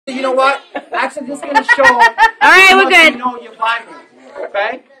You know what? Actually, just going to show. All right, we're good. You know your Bible,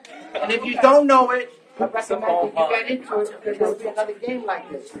 okay? And if you don't know it, I recommend that you get into it because there'll be another game like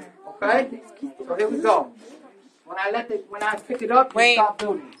this, okay? So here we go. When I pick it up, you start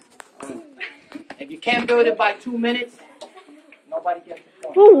building. If you can't build it by 2 minutes, nobody gets the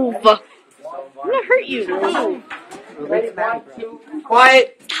point. Move. I'm gonna hurt you. No. Ready? 1, 2,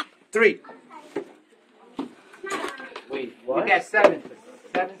 quiet. 3. Wait, what? You got 7.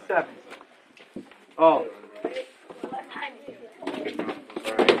 7, 7. Oh.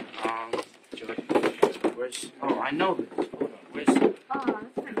 Oh, I know this. Hold on.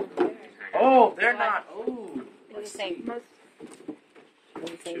 Oh, they're not. Oh. They're the same.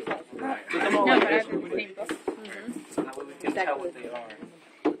 Put them No, all but like I this. have the same book. So that way we can tell what they are.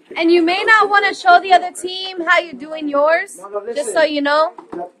 And you may not want to show the other team how you're doing yours, No, listen. just so you know.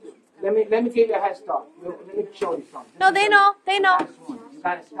 Let me give you a head start. Let me show you something. No, they know. They know. Last one. You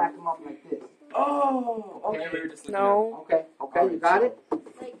gotta stack them up like this. Oh, okay. No. Okay, you got it?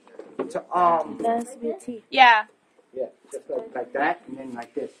 So, That has to be a T. Yeah. yeah, just like that, and then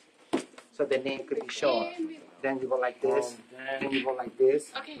like this. So the name could be shown. Then you go like this, then you go like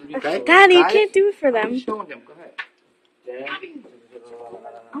this. Okay. Daddy, you Got can't it? do it for I'm them. showing them. Go ahead.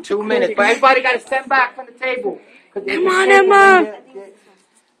 2 minutes, but everybody got to stand back from the table. Come on, Emma.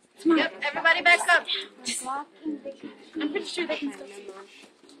 Yep. Everybody back up. I'm pretty sure they can still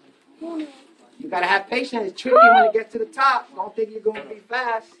see. You got to have patience. It's tricky when you get to the top. Don't think you're going to be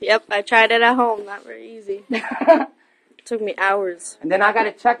fast. Yep, I tried it at home. Not very easy. It took me hours. And then I got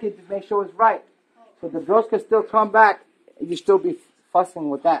to check it to make sure it's right. So the girls can still come back and you still be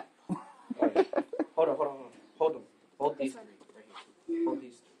fussing with that. Hold on. Hold these three. Hold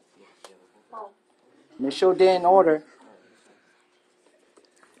these three. Make sure they're in order.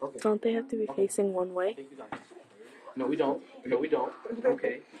 Okay. Don't they have to be facing one way? No, we don't.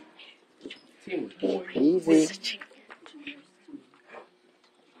 Okay. Teamwork. Easy.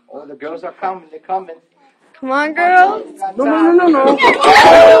 Oh, the girls are coming. They're coming. Come on, girls. No.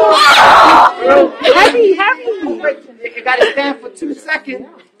 Heavy. You got to stand for 2 seconds.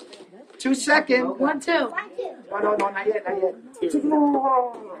 2 seconds. 1, 2. No, not yet.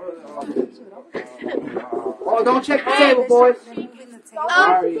 Oh, don't check the table, boys.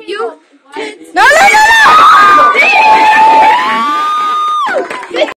 You. No!